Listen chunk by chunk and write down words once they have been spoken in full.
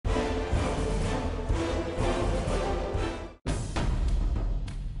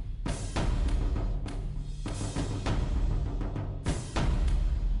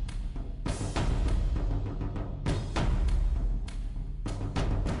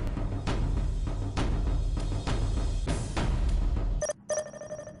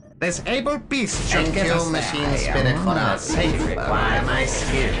This able beast should give us machine spirit for our sake. Require my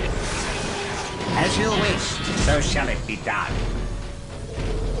skill. As you wish, so shall it be done.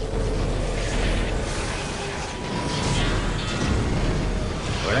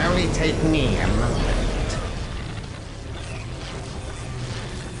 Will only take me a moment.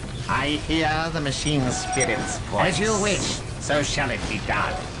 I hear the machine spirit's voice. As you wish, so shall it be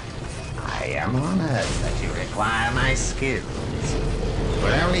done. I am honored that you require my skills.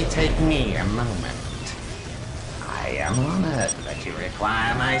 Will only take me a moment. I am honored that you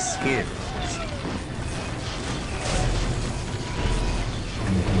require my skills.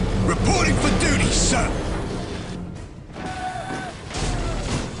 Reporting for duty, sir!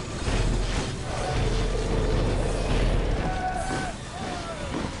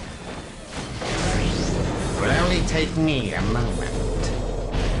 Will only take me a moment.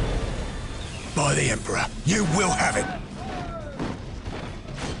 By the Emperor, you will have it!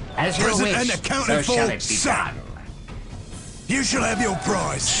 As you Present wish, and accounted so shall for, it be sir. done. You shall have your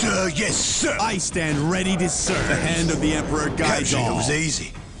prize, sir, yes, sir! I stand ready to serve. The hand of the Emperor guides Capturing it all. was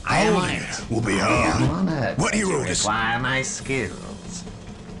easy. I am on Holding it. it will be I am hard. honored What that are your you orders? require my skills.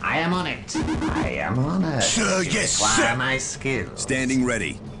 I am on it. I am honored Sir, that you yes, require sir. my skills. Standing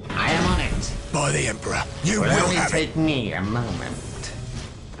ready. I am on it. By the Emperor, you Will will only have it. take me a moment.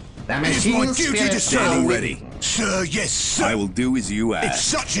 The It is my machine duty spirit to Standing serve. ready. Sir, yes, sir! I will do as you If ask.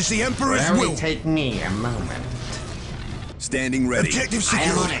 such is the Will Emperor's only will! take me a moment. Standing ready. Objective I am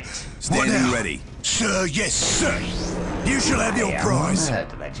secured. on it. What Standing now? ready. Sir, yes, sir! You shall have your I am prize. honored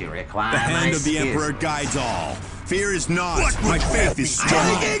that you require The my hand of the skills. Emperor guides all. Fear is not. What My would you faith have is me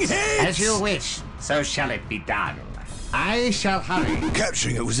strong. taking hits? As you wish, so shall it be done. I shall hurry.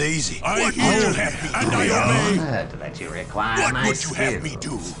 Capturing it was easy. I What hear would you have me and do? I obey. Honored that you require What my would you have me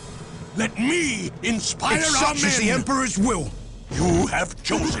skills. do? Let me inspire If our such is the men. Emperor's will! You have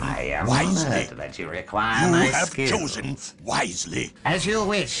chosen I am wisely. honored that you require You my have skills. chosen wisely. As you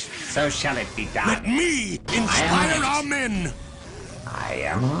wish, so shall it be Let done. me inspire it. our men. I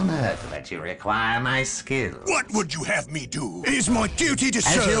am honored that you require my skills. What would you have me do? It is my duty to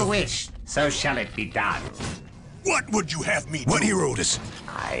As you serve! wish, so shall it be done. What would you have me do? What are your orders?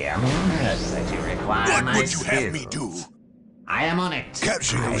 I am honored that you require What my would you skills. have me do? I am on it.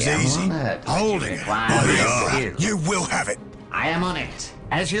 Capturing it I was am easy. honored that you Holding it require by the my Emperor. skills. You will have it. I am on it.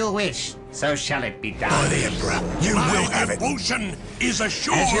 As you wish, so shall it be By done. the Emperor. You My will have it. devotion is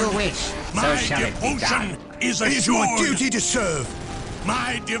assured. As you wish, so My shall it be devotion done. is It is assured. my duty to serve.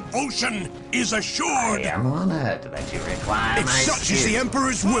 My devotion is I assured. am honored that you require If my such skills. is the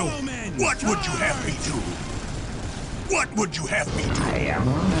Emperor's will! What would you have me do? What would you have me do? I am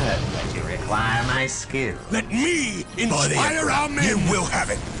honored that you require my skills. Let me By the inspire Emperor. our men. You will have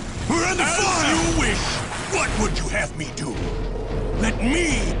it. We're under As fire! you wish. What would you have me do? Let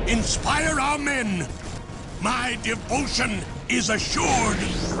me inspire our men. My devotion is assured.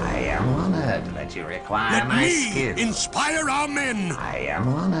 I am honored that you require Let my me skills. inspire our men. I am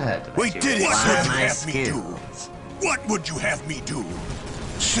honored that We you did it, What require would you my have me do? skills. What would you have me do?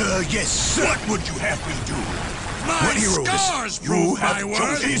 Sir, yes, sir! What would you have me do? My What are your orders? scars You prove have my chosen.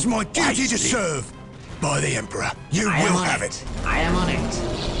 worth. It is my duty to wisely. serve. By the Emperor. You I am will on have it. it. I am on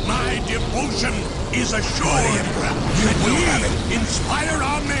it. My devotion is By the assured. Emperor. You Let will me have it. inspire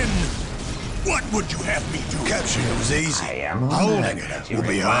our men. What would you have me do? Capturing it was easy. I am honored Holding that it you will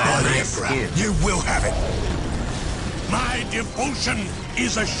be require hard. By my the Emperor. skills. You will have it. My devotion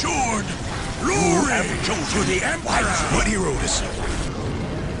is assured. Glory to the Emperor. What are your orders?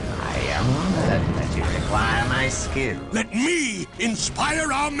 I am honored that you require my skills. Let me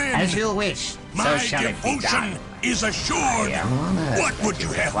inspire our men. As you wish, so My shall it be devotion done. is I assured. am honored What that would you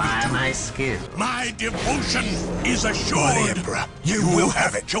have me require do? my skills. My devotion is By the assured. Emperor. You will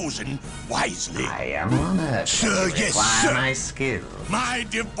have it. Chosen wisely. I am honored Sir, that you yes, require sir. my skills. My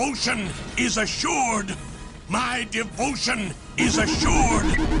devotion is assured. My devotion is assured.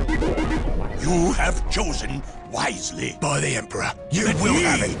 You have chosen wisely. By the Emperor. You Let will me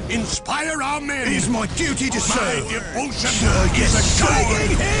have it. inspire our men. It is my duty to My serve. devotion Sir, is yes,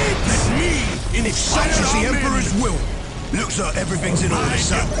 assured. Let me If such inspire is the our Emperor's men. will. Looks like everything's in order, My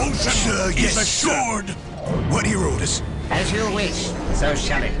sir. devotion Sir, is yes, sir. assured. What are your orders? As you wish, so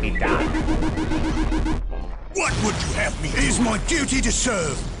shall it be done. What would you have me It do? is my duty to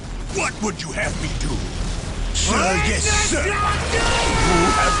serve. What would you have me do? Sir, yes, sir. You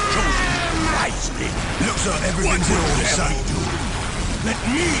have chosen wisely. Looks like What everything's in would you order, have sir. me do? Let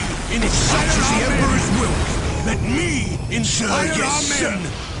me Such inspire is the our men. Emperor's will. Let me inspire yes, our sir.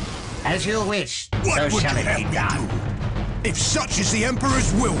 men. As you wish, What so would shall you it have be me done. do? If such is the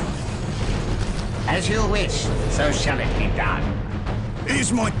Emperor's will. As you wish, so shall it be done. It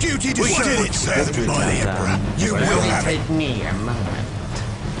is my duty to serve it, sir. By the Emperor, you Will will only have it. take me a moment.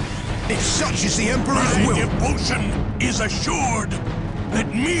 If such is the Emperor's My will. devotion is assured. Let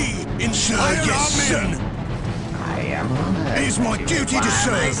me inspire Sir, yes, our men. I am honored. It is my that you duty to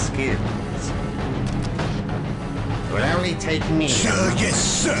require my serve. skills. It will only take me a Sir, moment. yes,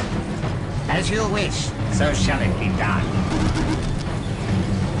 sir. As you wish, so shall it be done.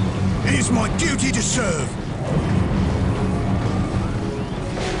 It is my duty to serve.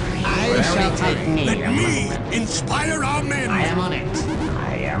 It will only take me Let a me moment. inspire our men. I am on it.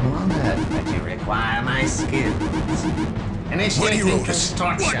 I am honored that you require my skills. What do Initiating you orders?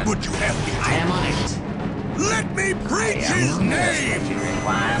 construction. What would you have me I am on it. do? Let me I preach am his honored that name. you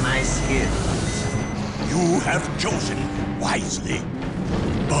require my skills. You have chosen wisely.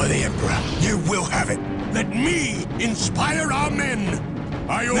 By the Emperor, you will have it. Let me inspire our men.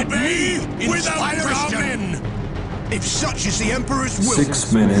 I obey inspire our men. If such is the Emperor's will.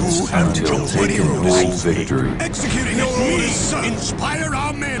 6 minutes You have until chosen taking whole wisely. victory. Executing your Let orders, me sir. inspire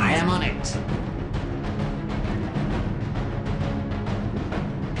our men. I am on it.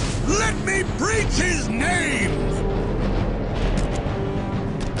 Let me preach his name.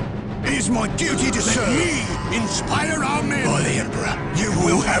 It is my duty to Let serve. me inspire our men. By the Emperor, you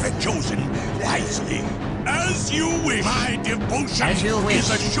will have it. Chosen wisely. As you wish. My devotion As you wish, is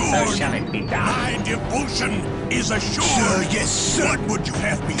so assured. shall it be done. My devotion is assured. Sir, yes, sir. What would you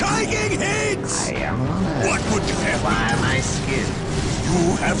have me do? Taking hits! I am honored What would you have me require my skills. do?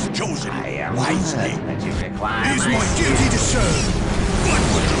 You have chosen I am wisely. honored that you require It is my my skills. duty to serve. What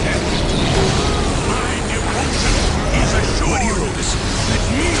would you have me do? My devotion is assured. What are your orders? Let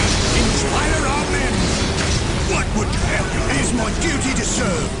me inspire our men. What would you have me It do? is my duty to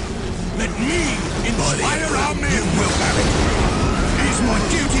serve. Let me By the inspire Emperor, our men. you will have it. It is my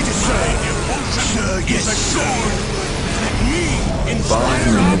duty to My serve. devotion Sir, is yes, assured. Let me 5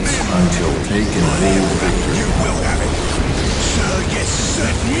 inspire our minutes men. until taking By the whole Emperor, victory. you will have it. Sir, yes, sir.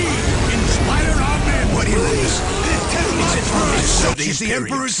 Let me inspire our men. What are your orders? If such is the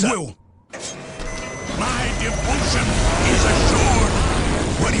Emperor's will. My devotion is assured.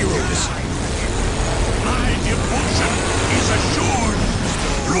 What are your orders? My devotion is assured.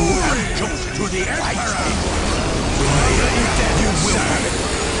 Glory to the Emperor. You will have it.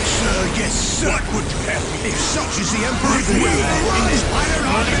 Sir, yes, sir. What would you have me If such is the Emperor's do? will. Inspire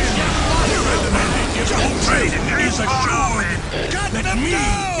our men. My devotion is assured. Let me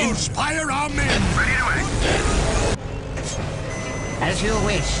inspire our men. As you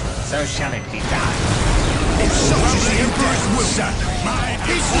wish, so shall it be done. If such is the Emperor's will. My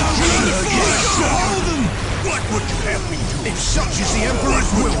devotion is assured. What would you have me do? If such is the Emperor's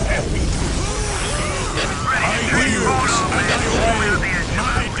will. Have me do? I hear and I obey.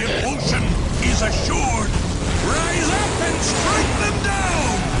 My devotion is assured. Rise up and strike them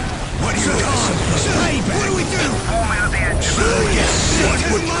down. What are your orders? Sir, what do we do? Sir, yes, sir.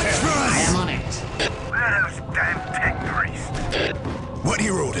 Too much for I us. am on it. What are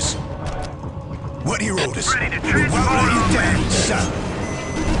your orders? What are your orders? Ready to We won't let you transform. down, son.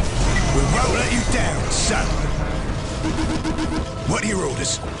 We won't let you down, son. What are your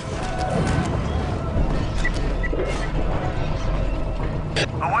orders?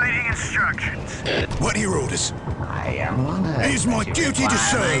 Awaiting instructions. What are your orders? I am honored It is my that you duty to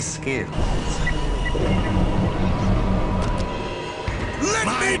require my serve. skills. Let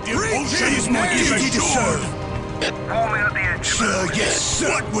My me devotion It is my duty to serve. Warm out the engine. Sir, yes, sir.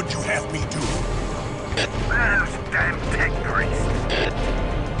 What would you have me do? Those damn tech priests.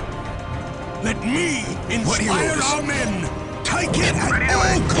 Let me What are your inspire orders? our men. Take it at Ready to all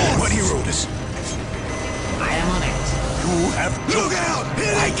act. costs. What are your orders? I am on it. You have Look chosen out! Here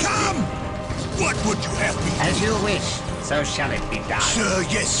they wisely. come! What would you have me do? As you wish, so shall it be done. Sir,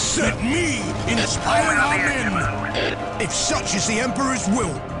 yes, sir. Let me inspire our men. If such is the Emperor's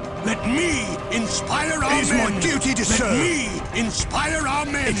will. Let me inspire our It is men. my duty to Let serve. me inspire our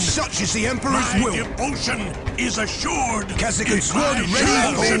men. If such is the Emperor's My will. devotion is assured. Kazakan squad My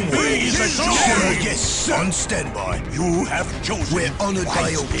ready devotion for war. is Sir, assured. yes, sir. On standby. You have chosen We're honored by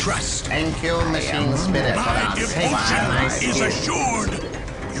your wisely. trust. Thank you, machine spirit, for My our require my devotion is skills. assured.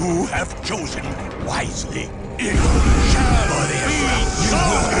 You have chosen wisely. It shall By the be Emperor, you so.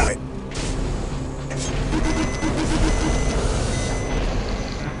 will have it.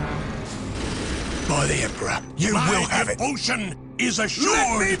 By the Emperor, you My will have it. devotion is assured.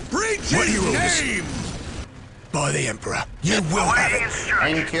 Let me preach What are his your orders? name. By the Emperor, you will have Awaiting it. instructions.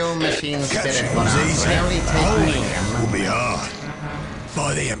 Thank you, machine spirit, Capture for was our easy. very take Holding me a him will moment. be hard.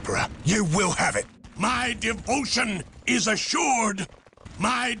 By the Emperor, you will have it. My devotion is assured.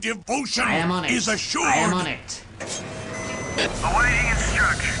 My devotion I am on it. is assured. I am on it. Awaiting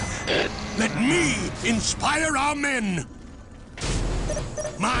instructions. Let me inspire our men.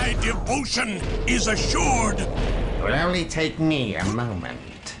 My devotion is assured. It will only take me a moment.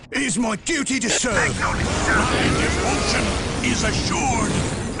 It is my duty to serve. Acknowledged, sir. My devotion is assured.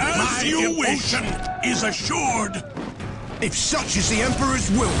 As you wish. Is assured. If such is the Emperor's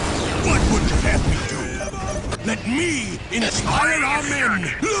will. What would you have me do? Let me inspire our men.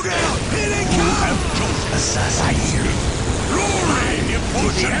 Look out! Here they Who come! have chosen assassin. My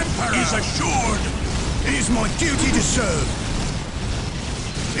devotion is assured. It is my duty to serve.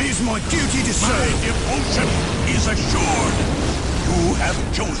 It is my duty to My serve. devotion is assured. You have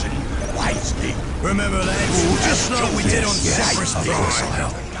chosen wisely. Remember that? Just like we did on Cyprus. Of course I'll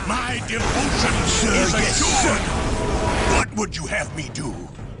help. My devotion is yes, assured. What would you have me do?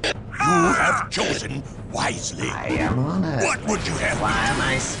 You have chosen wisely. I am honored. What would you have me Apply do?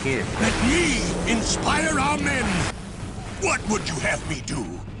 my skill. Let me inspire our men. What would you have me do?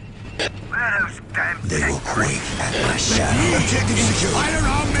 Those damn They will quake at my Let shadow. me Objective secure. inspire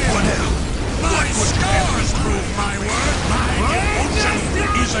our men. What now? My scars prove my word. My devotion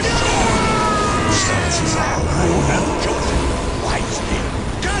is assured. You have chosen wisely.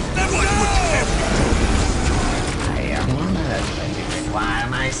 Got them what would you have me do? I am honored that you require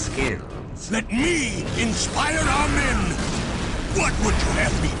my skills. Let me inspire our men. What would you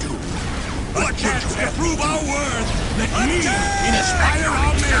have me do? What would you have prove our worth? Let me inspire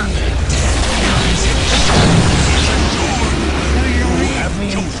our men. You have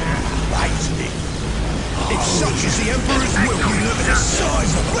chosen wisely. If such is the Emperor's will, you look at the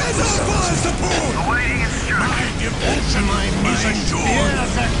size of it. Where's our fire support? awaiting instructions. My devotion is assured.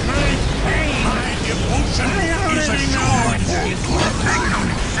 My devotion is assured.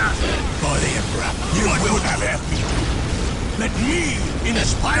 Acknowledged, sir. By the Emperor. You will have me do. Let me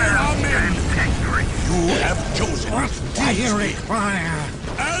inspire our men. Tech grease. You have chosen wisely. require?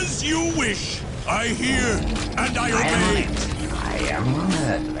 As you wish. I hear and I I am on obey. it. I am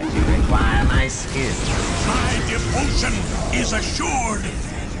honored that you require my skills. My devotion is assured.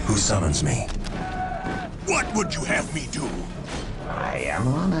 Who summons me? What would you have me do? I am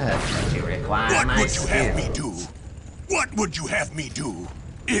honored that you require What my would you have me skills. do? What would you have me do?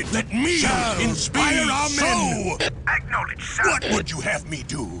 Let me inspire our men. Acknowledged, sir. What would you have me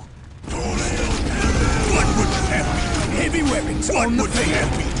do? What would you have me do? Heavy weapons What on the would you field.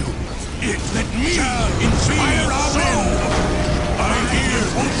 have me do? Let me inspire our men. I hear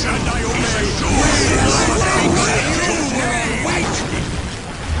and I obey.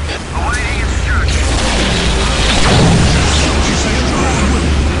 Awaiting instructions.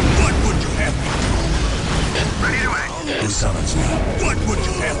 What would you have me do? Ready to act. Who summons me? What would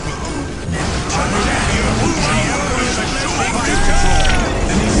you have me do?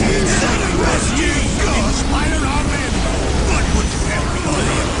 Inspire our men. What would you have me do?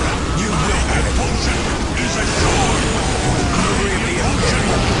 You will have devotion is assured. Devotion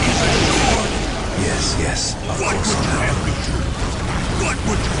is assured. Yes, of What would course you I'll help. have me do? What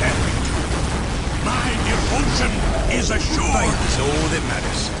would you have me do? My devotion is assured. Faith is all that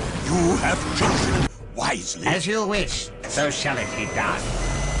matters. You have chosen wisely. As you wish, so shall it be done.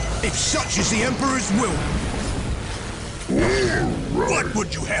 If such is the Emperor's will. What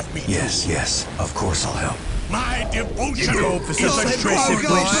would you have me do? Yes, of course I'll help. My devotion called for is some assured. impressive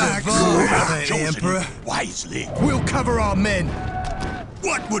places. You have The chosen Emperor. wisely. We'll cover our men.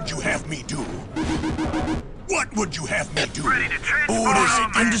 What would you have me do? What would you have me do? Ready to transform.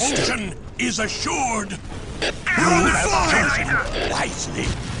 My devotion is assured. Get You on the have fire, chosen laser. wisely.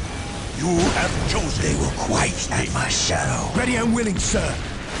 You have chosen They will quake wisely. at my shadow. Ready and willing, sir.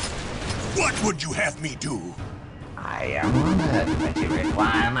 What would you have me do? I am honored that you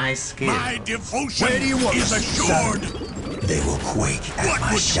require my skills. My devotion Where do you want is us, assured. They will quake at What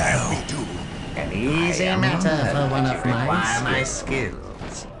my would you have shadow. me do? An easy matter for one of require my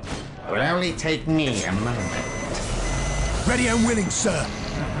skills. It will only take me a moment. Ready and willing, sir.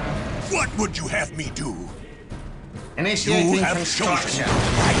 What would you have me do? Initiating You have construction.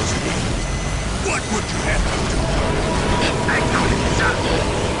 chosen wisely. What would you have me do? Acknowledged, sir.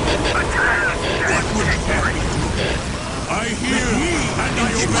 Attack. What would you have me do? I hear and I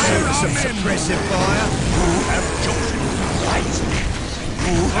obey our Some men. suppressive fire. You have chosen wisely.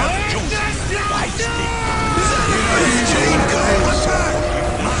 You have chosen wisely.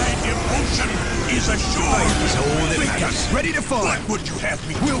 My devotion is assured. Is all that matters. Ready to fire. What would you have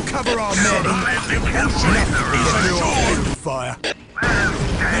me do? We'll cover our men. My devotion is assured. Fire.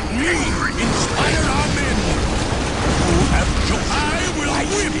 Let me inspire our men. You have chosen. I will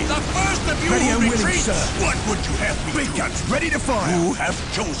whip the first of you Ready who and willing, retreats. sir. What would you have me Big do? guns, ready to fire. You have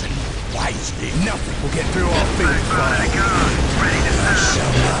chosen wisely. Nothing will get through our field of fire. Ready to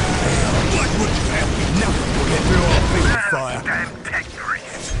serve. What would you have me do? Nothing will get through our field of fire. Damn tech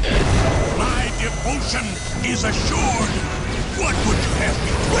grease. My devotion is assured. What would you have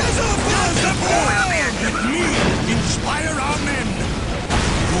me do? Where's our Let me inspire our men.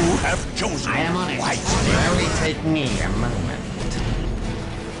 You have chosen I am on it. wisely. Will only take me a moment.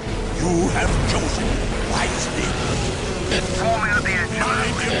 You have chosen wisely. Form out the engine. My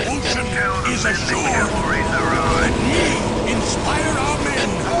devotion is assured. Cavalry's arrived. Let me inspire our men.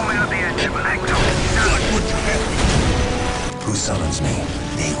 Form out the engine. What would you have me do? Who summons me?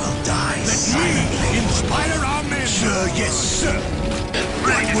 They will die Let me inspire our men. Sir, yes, sir.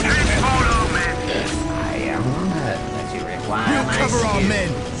 Ready to transport our men. I am honored that you require We'll my cover our skills. men.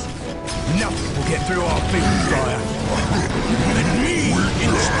 Nothing will get through our field of fire. Let me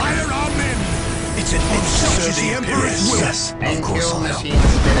inspire our men. It's an insult to the Emperor's will. Yes, of course I'll machine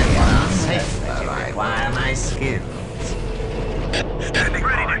spirit are safe that you require my skills. Standing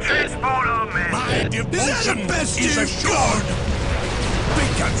ready to transport our men. My devotion best is you've assured.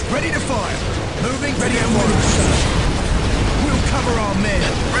 Big guns, ready to fire. Moving, ready and willing, sir. We'll cover our men.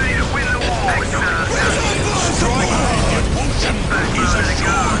 Ready to win the war, sir. Strike My hard. devotion is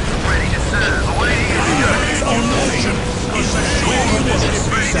assured. Ready to serve. Awaiting instructions. My devotion is assured.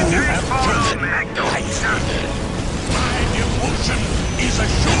 Ready to You have transport our chosen men. wisely. My devotion is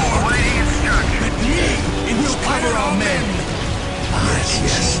assured. Awaiting instructions. Let me inspire our men.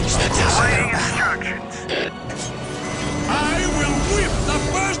 Yes, Awaiting instructions. I will whip the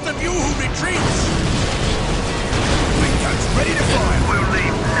first of you who retreats. Big guns, ready to fire. We'll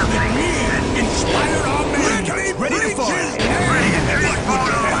leave Let nothing. me inspire our men. Big guns, ready to fire. Ready to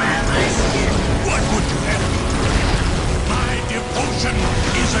transport our men. What would you have me do? My devotion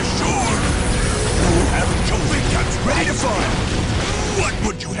is assured. You have chosen. Big guns, ready to fire. What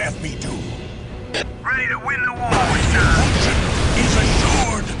would you have me do? Ready to win the war, sir. Devotion is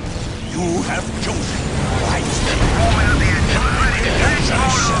assured. You have chosen